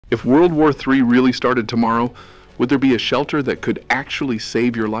If World War III really started tomorrow, would there be a shelter that could actually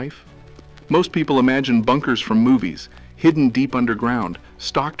save your life? Most people imagine bunkers from movies, hidden deep underground,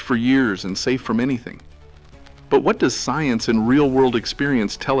 stocked for years and safe from anything. But what does science and real-world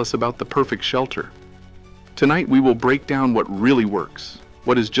experience tell us about the perfect shelter? Tonight we will break down what really works,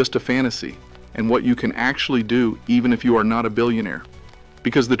 what is just a fantasy, and what you can actually do even if you are not a billionaire.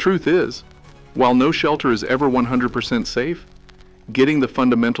 Because the truth is, while no shelter is ever 100% safe, getting the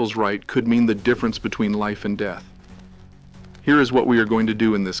fundamentals right could mean the difference between life and death. Here is what we are going to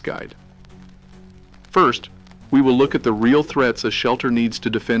do in this guide. First, we will look at the real threats a shelter needs to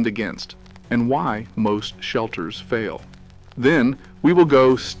defend against, and why most shelters fail. Then, we will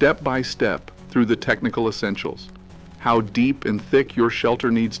go step by step through the technical essentials. How deep and thick your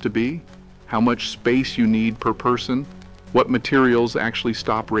shelter needs to be, how much space you need per person, what materials actually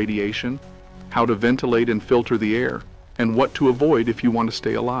stop radiation, how to ventilate and filter the air, and what to avoid if you want to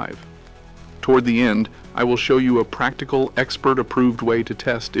stay alive. Toward the end, I will show you a practical, expert-approved way to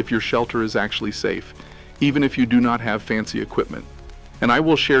test if your shelter is actually safe, even if you do not have fancy equipment. And I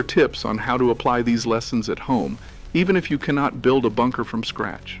will share tips on how to apply these lessons at home, even if you cannot build a bunker from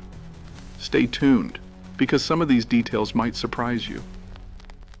scratch. Stay tuned, because some of these details might surprise you.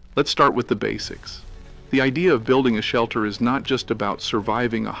 Let's start with the basics. The idea of building a shelter is not just about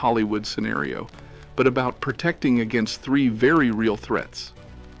surviving a Hollywood scenario, but about protecting against three very real threats: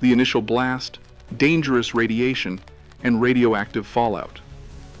 the initial blast, dangerous radiation, and radioactive fallout.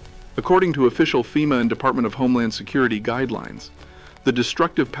 According to official FEMA and Department of Homeland Security guidelines, the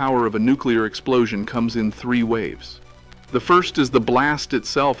destructive power of a nuclear explosion comes in three waves. The first is the blast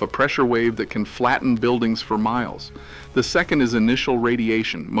itself, a pressure wave that can flatten buildings for miles. The second is initial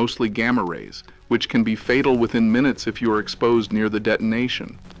radiation, mostly gamma rays, which can be fatal within minutes if you are exposed near the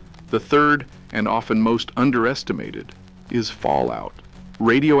detonation. The third, and often most underestimated, is fallout.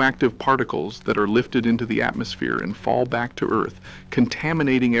 Radioactive particles that are lifted into the atmosphere and fall back to Earth,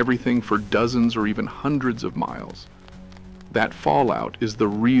 contaminating everything for dozens or even hundreds of miles. That fallout is the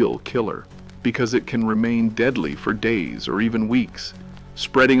real killer, because it can remain deadly for days or even weeks,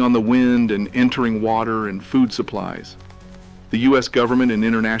 spreading on the wind and entering water and food supplies. The US government and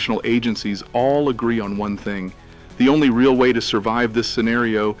international agencies all agree on one thing: the only real way to survive this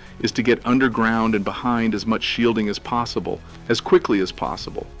scenario is to get underground and behind as much shielding as possible, as quickly as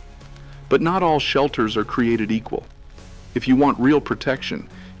possible. But not all shelters are created equal. If you want real protection,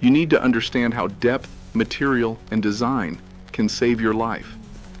 you need to understand how depth, material, and design can save your life,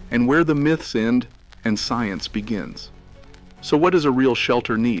 and where the myths end and science begins. So what does a real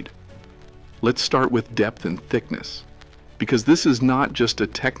shelter need? Let's start with depth and thickness, because this is not just a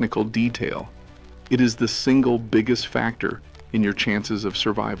technical detail. It is the single biggest factor in your chances of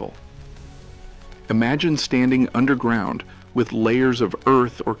survival. Imagine standing underground with layers of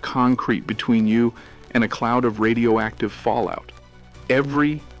earth or concrete between you and a cloud of radioactive fallout.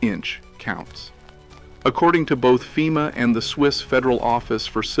 Every inch counts. According to both FEMA and the Swiss Federal Office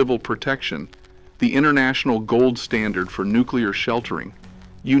for Civil Protection, the international gold standard for nuclear sheltering,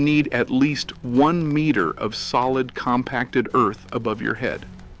 you need at least 1 meter of solid compacted earth above your head.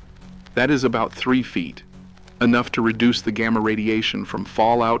 That is about 3 feet, enough to reduce the gamma radiation from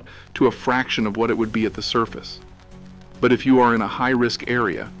fallout to a fraction of what it would be at the surface. But if you are in a high-risk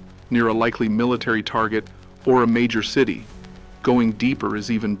area, near a likely military target or a major city, going deeper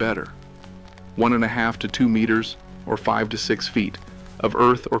is even better. 1.5 to 2 meters, or 5 to 6 feet, of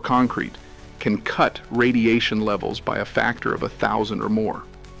earth or concrete can cut radiation levels by a factor of 1,000 or more.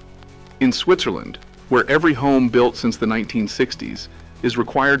 In Switzerland, where every home built since the 1960s is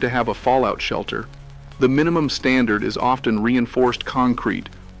required to have a fallout shelter, the minimum standard is often reinforced concrete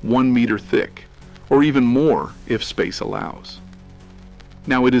 1 meter thick, or even more if space allows.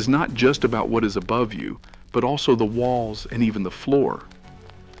 Now, it is not just about what is above you, but also the walls and even the floor.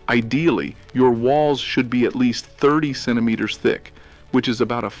 Ideally, your walls should be at least 30 centimeters thick, which is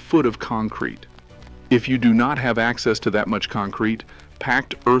about 1 foot of concrete. If you do not have access to that much concrete,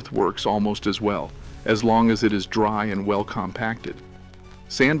 packed earth works almost as well, as long as it is dry and well compacted.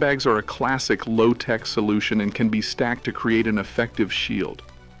 Sandbags are a classic low-tech solution and can be stacked to create an effective shield.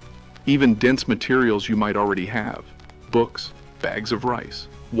 Even dense materials you might already have, books, bags of rice,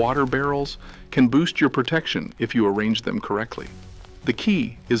 water barrels, can boost your protection if you arrange them correctly. The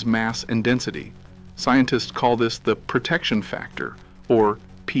key is mass and density. Scientists call this the protection factor, or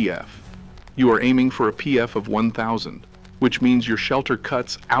PF. You are aiming for a PF of 1,000, which means your shelter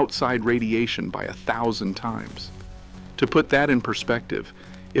cuts outside radiation by 1,000 times. To put that in perspective,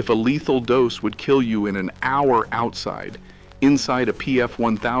 if a lethal dose would kill you in an hour outside, inside a PF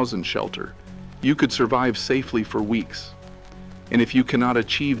 1000 shelter, you could survive safely for weeks. And if you cannot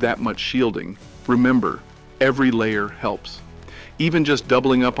achieve that much shielding, remember, every layer helps. Even just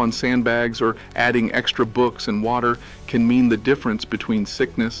doubling up on sandbags or adding extra books and water can mean the difference between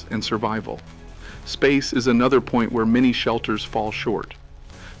sickness and survival. Space is another point where many shelters fall short.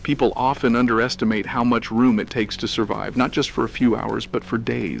 People often underestimate how much room it takes to survive, not just for a few hours, but for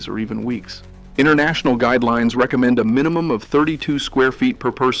days or even weeks. International guidelines recommend a minimum of 32 square feet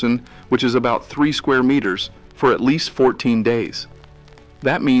per person, which is about 3 square meters, for at least 14 days.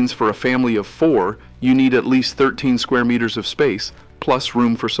 That means for a family of 4, you need at least 13 square meters of space, plus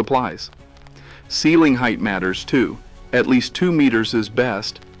room for supplies. Ceiling height matters too. At least 2 meters is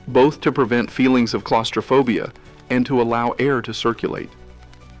best, both to prevent feelings of claustrophobia and to allow air to circulate.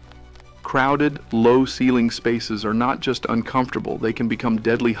 Crowded, low-ceiling spaces are not just uncomfortable, they can become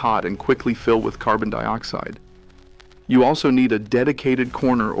deadly hot and quickly fill with carbon dioxide. You also need a dedicated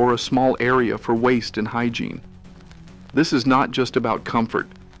corner or a small area for waste and hygiene. This is not just about comfort.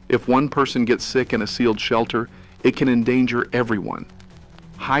 If one person gets sick in a sealed shelter, it can endanger everyone.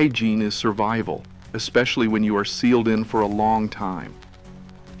 Hygiene is survival, especially when you are sealed in for a long time.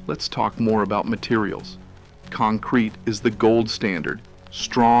 Let's talk more about materials. Concrete is the gold standard,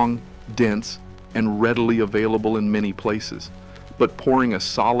 strong, dense, and readily available in many places. But pouring a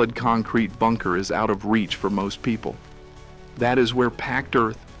solid concrete bunker is out of reach for most people. That is where packed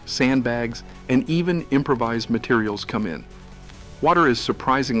earth, sandbags, and even improvised materials come in. Water is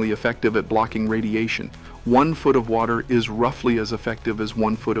surprisingly effective at blocking radiation. 1 foot of water is roughly as effective as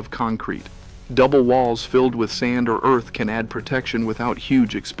 1 foot of concrete. Double walls filled with sand or earth can add protection without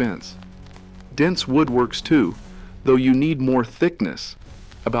huge expense. Dense wood works too, though you need more thickness,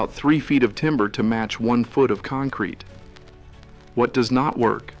 about 3 feet of timber to match 1 foot of concrete. What does not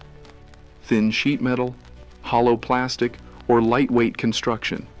work? Thin sheet metal, hollow plastic, or lightweight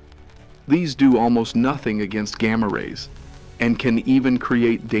construction. These do almost nothing against gamma rays and can even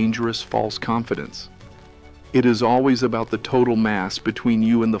create dangerous false confidence. It is always about the total mass between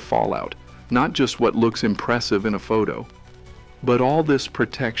you and the fallout, not just what looks impressive in a photo. But all this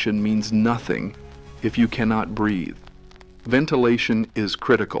protection means nothing if you cannot breathe. Ventilation is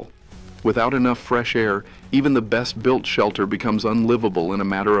critical. Without enough fresh air, even the best built shelter becomes unlivable in a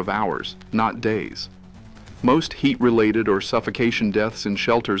matter of hours, not days. Most heat-related or suffocation deaths in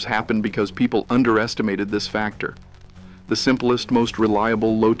shelters happen because people underestimated this factor. The simplest, most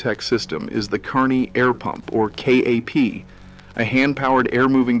reliable low-tech system is the Kearney Air Pump, or KAP, a hand-powered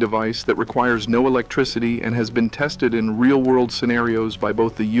air-moving device that requires no electricity and has been tested in real-world scenarios by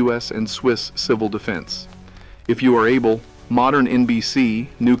both the U.S. and Swiss civil defense. If you are able, modern NBC,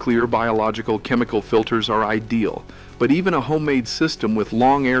 nuclear, biological, chemical filters are ideal, but even a homemade system with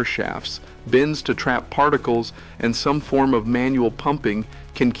long air shafts, bins to trap particles, and some form of manual pumping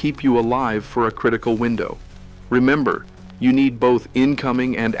can keep you alive for a critical window. Remember, you need both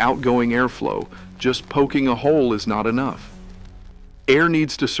incoming and outgoing airflow. Just poking a hole is not enough. Air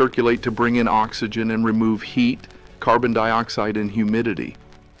needs to circulate to bring in oxygen and remove heat, carbon dioxide, and humidity.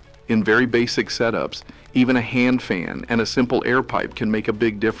 In very basic setups, even a hand fan and a simple air pipe can make a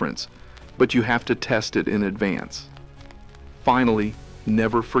big difference, but you have to test it in advance. Finally,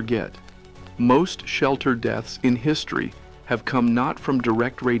 never forget, most shelter deaths in history have come not from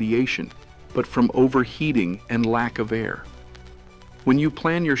direct radiation, but from overheating and lack of air. When you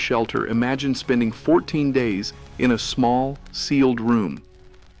plan your shelter, imagine spending 14 days in a small, sealed room.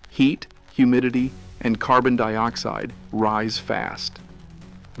 Heat, humidity, and carbon dioxide rise fast.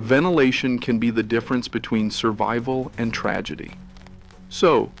 Ventilation can be the difference between survival and tragedy.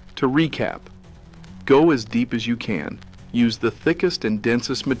 So, to recap, go as deep as you can, use the thickest and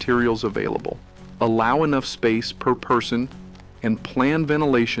densest materials available, allow enough space per person, and plan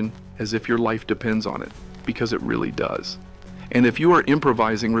ventilation as if your life depends on it, because it really does. And if you are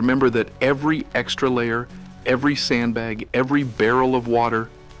improvising, remember that every extra layer, every sandbag, every barrel of water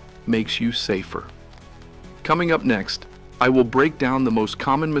makes you safer. Coming up next, I will break down the most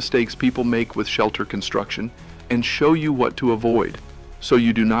common mistakes people make with shelter construction and show you what to avoid, so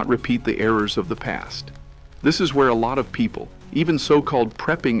you do not repeat the errors of the past. This is where a lot of people, even so-called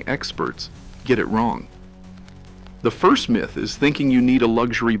prepping experts, get it wrong. The first myth is thinking you need a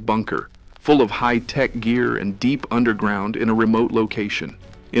luxury bunker, full of high-tech gear and deep underground in a remote location.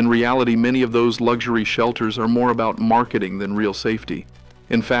 In reality, many of those luxury shelters are more about marketing than real safety.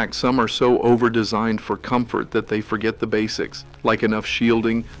 In fact, some are so over-designed for comfort that they forget the basics, like enough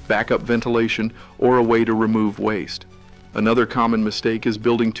shielding, backup ventilation, or a way to remove waste. Another common mistake is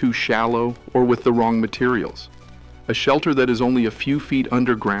building too shallow or with the wrong materials. A shelter that is only a few feet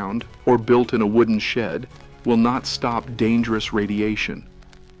underground or built in a wooden shed will not stop dangerous radiation.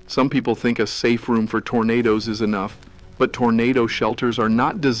 Some people think a safe room for tornadoes is enough, But tornado shelters are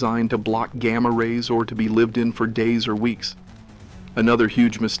not designed to block gamma rays or to be lived in for days or weeks. Another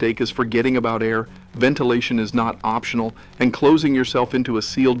huge mistake is forgetting about air. Ventilation is not optional, and closing yourself into a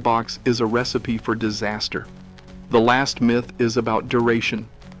sealed box is a recipe for disaster. The last myth is about duration.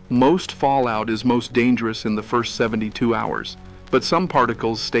 Most fallout is most dangerous in the first 72 hours, but some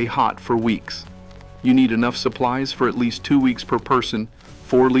particles stay hot for weeks. You need enough supplies for at least 2 weeks per person,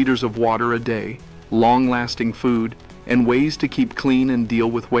 4 liters of water a day, long-lasting food, and ways to keep clean and deal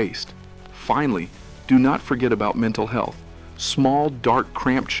with waste. Finally, do not forget about mental health. Small, dark,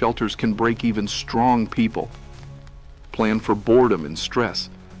 cramped shelters can break even strong people. Plan for boredom and stress.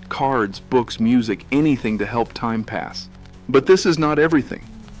 Cards, books, music, anything to help time pass. But this is not everything.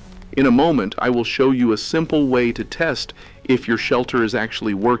 In a moment, I will show you a simple way to test if your shelter is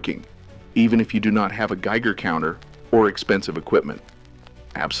actually working, even if you do not have a Geiger counter or expensive equipment.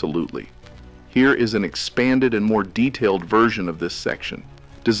 Absolutely. Here is an expanded and more detailed version of this section,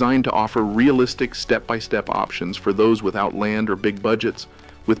 designed to offer realistic step-by-step options for those without land or big budgets,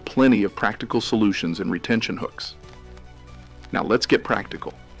 with plenty of practical solutions and retention hooks. Now let's get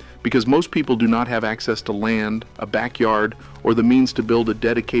practical, because most people do not have access to land, a backyard, or the means to build a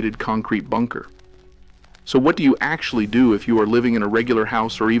dedicated concrete bunker. So what do you actually do if you are living in a regular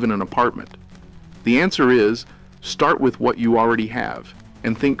house or even an apartment? The answer is, start with what you already have,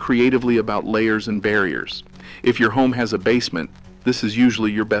 and think creatively about layers and barriers. If your home has a basement, this is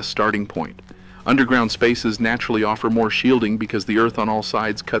usually your best starting point. Underground spaces naturally offer more shielding because the earth on all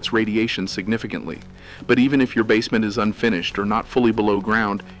sides cuts radiation significantly. But even if your basement is unfinished or not fully below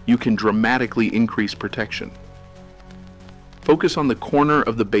ground, you can dramatically increase protection. Focus on the corner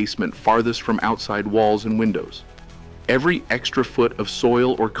of the basement farthest from outside walls and windows. Every extra foot of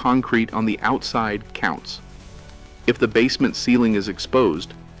soil or concrete on the outside counts. If the basement ceiling is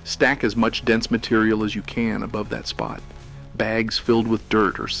exposed, stack as much dense material as you can above that spot. Bags filled with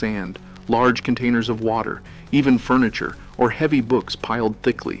dirt or sand, large containers of water, even furniture, or heavy books piled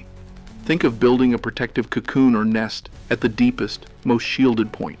thickly. Think of building a protective cocoon or nest at the deepest, most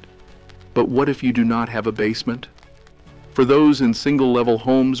shielded point. But what if you do not have a basement? For those in single-level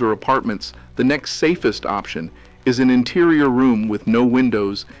homes or apartments, the next safest option is an interior room with no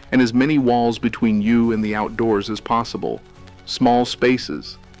windows and as many walls between you and the outdoors as possible. Small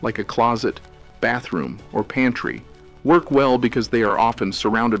spaces, like a closet, bathroom, or pantry, work well because they are often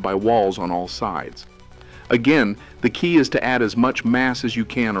surrounded by walls on all sides. Again, the key is to add as much mass as you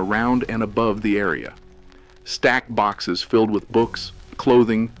can around and above the area. Stack boxes filled with books,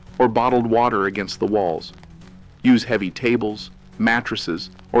 clothing, or bottled water against the walls. Use heavy tables,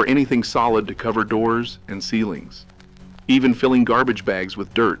 mattresses, or anything solid to cover doors and ceilings. Even filling garbage bags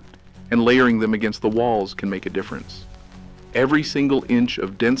with dirt and layering them against the walls can make a difference. Every single inch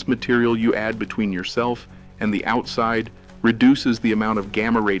of dense material you add between yourself and the outside reduces the amount of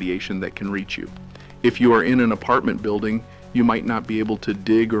gamma radiation that can reach you. If you are in an apartment building, you might not be able to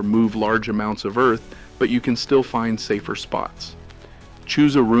dig or move large amounts of earth, but you can still find safer spots.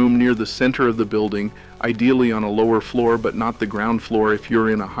 Choose a room near the center of the building, ideally on a lower floor but not the ground floor if you're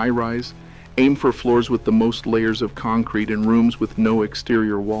in a high-rise. Aim for floors with the most layers of concrete and rooms with no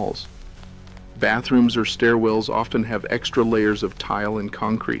exterior walls. Bathrooms or stairwells often have extra layers of tile and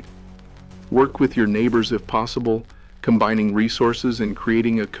concrete. Work with your neighbors if possible. Combining resources and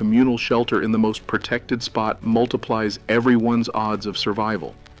creating a communal shelter in the most protected spot multiplies everyone's odds of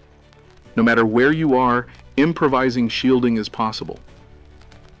survival. No matter where you are, improvising shielding is possible.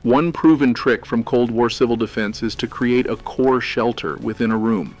 One proven trick from Cold War civil defense is to create a core shelter within a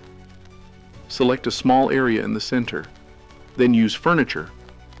room. Select a small area in the center, then use furniture,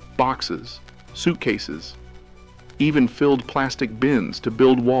 boxes, suitcases, even filled plastic bins to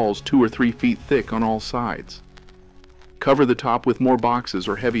build walls 2 or 3 feet thick on all sides. Cover the top with more boxes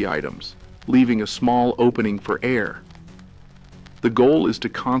or heavy items, leaving a small opening for air. The goal is to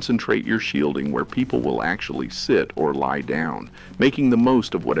concentrate your shielding where people will actually sit or lie down, making the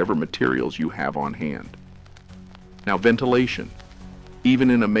most of whatever materials you have on hand. Now, ventilation.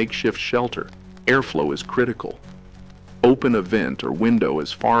 Even in a makeshift shelter, airflow is critical. Open a vent or window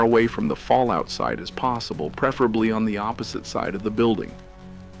as far away from the fallout site as possible, preferably on the opposite side of the building.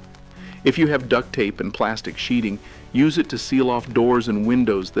 If you have duct tape and plastic sheeting, use it to seal off doors and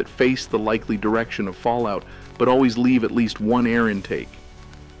windows that face the likely direction of fallout, but always leave at least one air intake.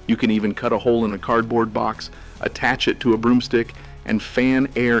 You can even cut a hole in a cardboard box, attach it to a broomstick, and fan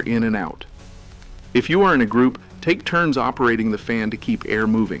air in and out. If you are in a group, take turns operating the fan to keep air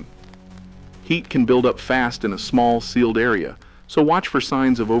moving. Heat can build up fast in a small, sealed area, so watch for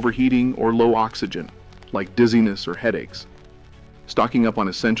signs of overheating or low oxygen, like dizziness or headaches. Stocking up on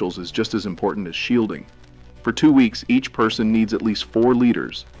essentials is just as important as shielding. For 2 weeks, each person needs at least 4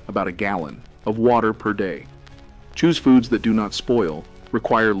 liters, about a gallon, of water per day. Choose foods that do not spoil,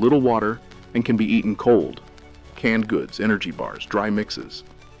 require little water, and can be eaten cold. Canned goods, energy bars, dry mixes.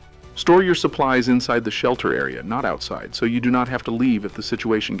 Store your supplies inside the shelter area, not outside, so you do not have to leave if the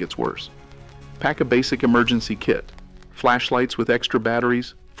situation gets worse. Pack a basic emergency kit, flashlights with extra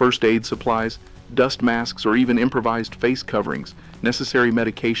batteries, first aid supplies, dust masks, or even improvised face coverings, necessary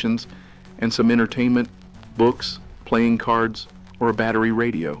medications, and some entertainment, books, playing cards, or a battery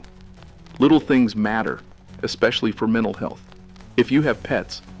radio. Little things matter, especially for mental health. If you have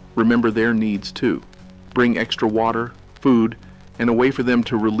pets, remember their needs too. Bring extra water, food, and a way for them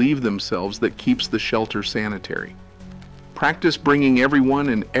to relieve themselves that keeps the shelter sanitary. Practice bringing everyone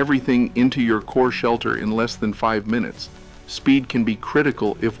and everything into your core shelter in less than 5 minutes. Speed can be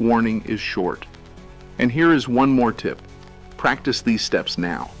critical if warning is short. And here is one more tip. Practice these steps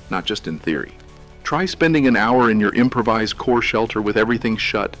now, not just in theory. Try spending an hour in your improvised core shelter with everything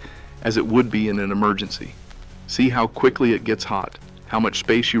shut as it would be in an emergency. See how quickly it gets hot, how much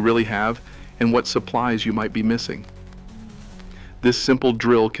space you really have, and what supplies you might be missing. This simple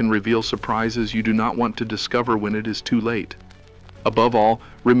drill can reveal surprises you do not want to discover when it is too late. Above all,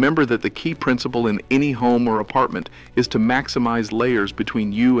 remember that the key principle in any home or apartment is to maximize layers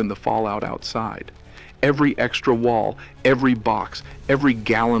between you and the fallout outside. Every extra wall, every box, every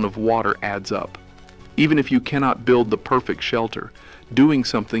gallon of water adds up. Even if you cannot build the perfect shelter, doing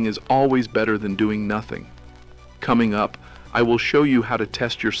something is always better than doing nothing. Coming up, I will show you how to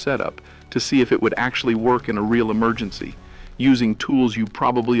test your setup to see if it would actually work in a real emergency, using tools you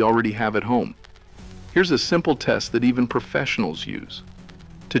probably already have at home. Here's a simple test that even professionals use.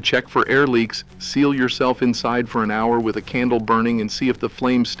 To check for air leaks, seal yourself inside for an hour with a candle burning and see if the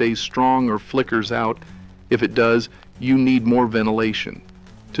flame stays strong or flickers out. If it does, you need more ventilation.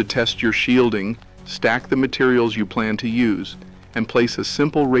 To test your shielding, stack the materials you plan to use and place a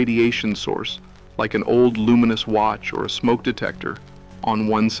simple radiation source, like an old luminous watch or a smoke detector, on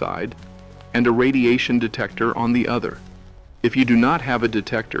one side, and a radiation detector on the other. If you do not have a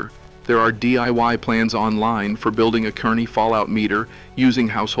detector, there are DIY plans online for building a Kearney fallout meter using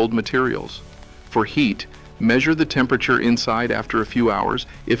household materials. For heat, measure the temperature inside after a few hours.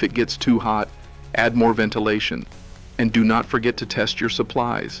 If it gets too hot, add more ventilation. And do not forget to test your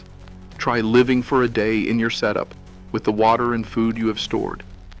supplies. Try living for a day in your setup with the water and food you have stored.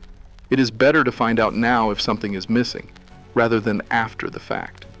 It is better to find out now if something is missing, rather than after the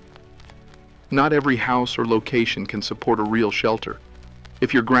fact. Not every house or location can support a real shelter.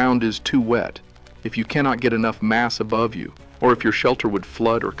 If your ground is too wet, if you cannot get enough mass above you, or if your shelter would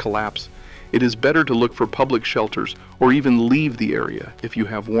flood or collapse, it is better to look for public shelters or even leave the area if you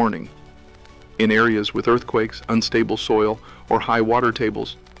have warning. In areas with earthquakes, unstable soil, or high water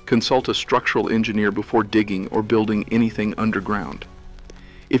tables, consult a structural engineer before digging or building anything underground.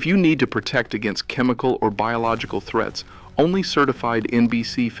 If you need to protect against chemical or biological threats, only certified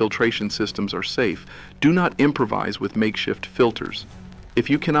NBC filtration systems are safe. Do not improvise with makeshift filters. If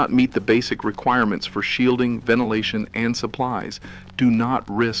you cannot meet the basic requirements for shielding, ventilation, and supplies, do not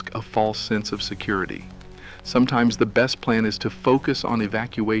risk a false sense of security. Sometimes the best plan is to focus on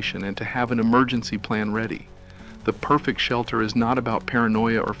evacuation and to have an emergency plan ready. The perfect shelter is not about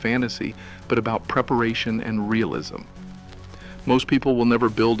paranoia or fantasy, but about preparation and realism. Most people will never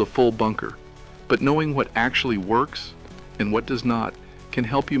build a full bunker, but knowing what actually works and what does not can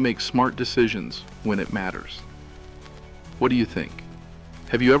help you make smart decisions when it matters. What do you think?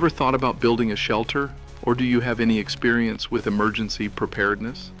 Have you ever thought about building a shelter, or do you have any experience with emergency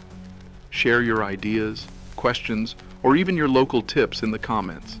preparedness? Share your ideas, questions, or even your local tips in the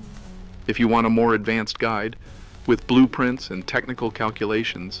comments. If you want a more advanced guide with blueprints and technical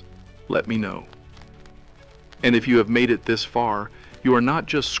calculations, let me know. And if you have made it this far, you are not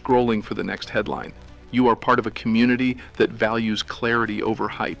just scrolling for the next headline. You are part of a community that values clarity over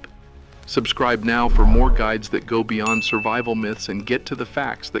hype. Subscribe now for more guides that go beyond survival myths and get to the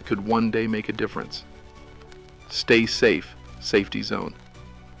facts that could one day make a difference. Stay safe, Safety Zone.